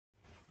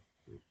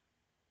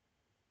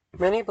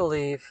Many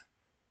believe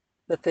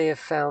that they have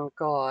found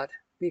God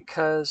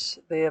because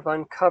they have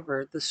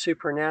uncovered the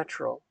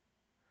supernatural.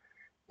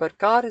 But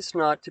God is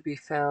not to be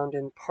found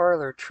in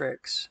parlor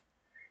tricks.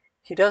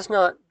 He does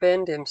not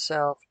bend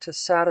himself to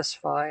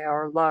satisfy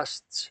our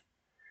lusts.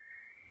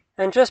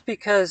 And just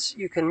because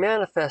you can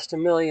manifest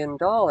 $1 million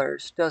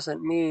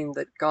doesn't mean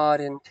that God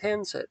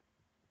intends it.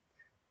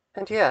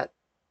 And yet,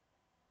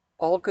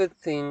 all good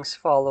things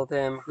follow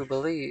them who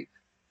believe,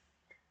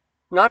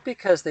 not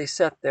because they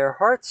set their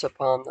hearts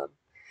upon them,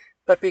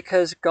 but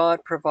because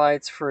God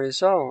provides for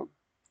his own.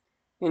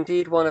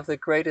 Indeed, one of the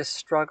greatest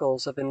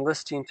struggles of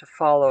enlisting to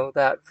follow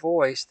that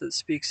voice that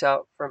speaks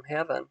out from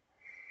heaven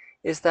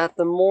is that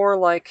the more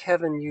like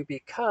heaven you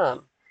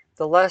become,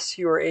 the less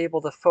you are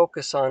able to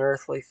focus on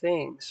earthly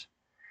things.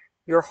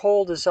 Your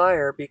whole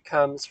desire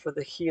becomes for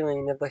the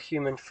healing of the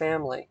human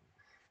family.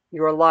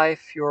 Your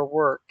life, your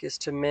work, is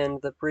to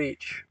mend the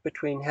breach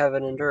between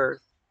heaven and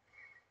earth.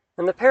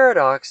 And the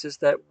paradox is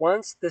that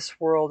once this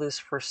world is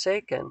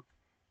forsaken,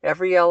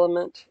 every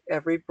element,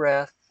 every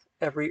breath,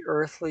 every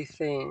earthly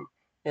thing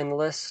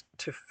enlists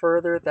to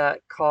further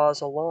that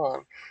cause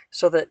along,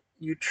 so that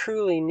you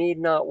truly need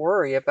not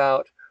worry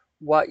about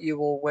what you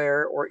will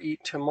wear or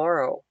eat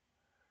tomorrow.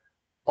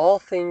 All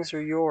things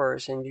are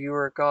yours and you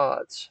are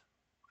God's,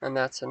 and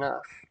that's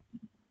enough.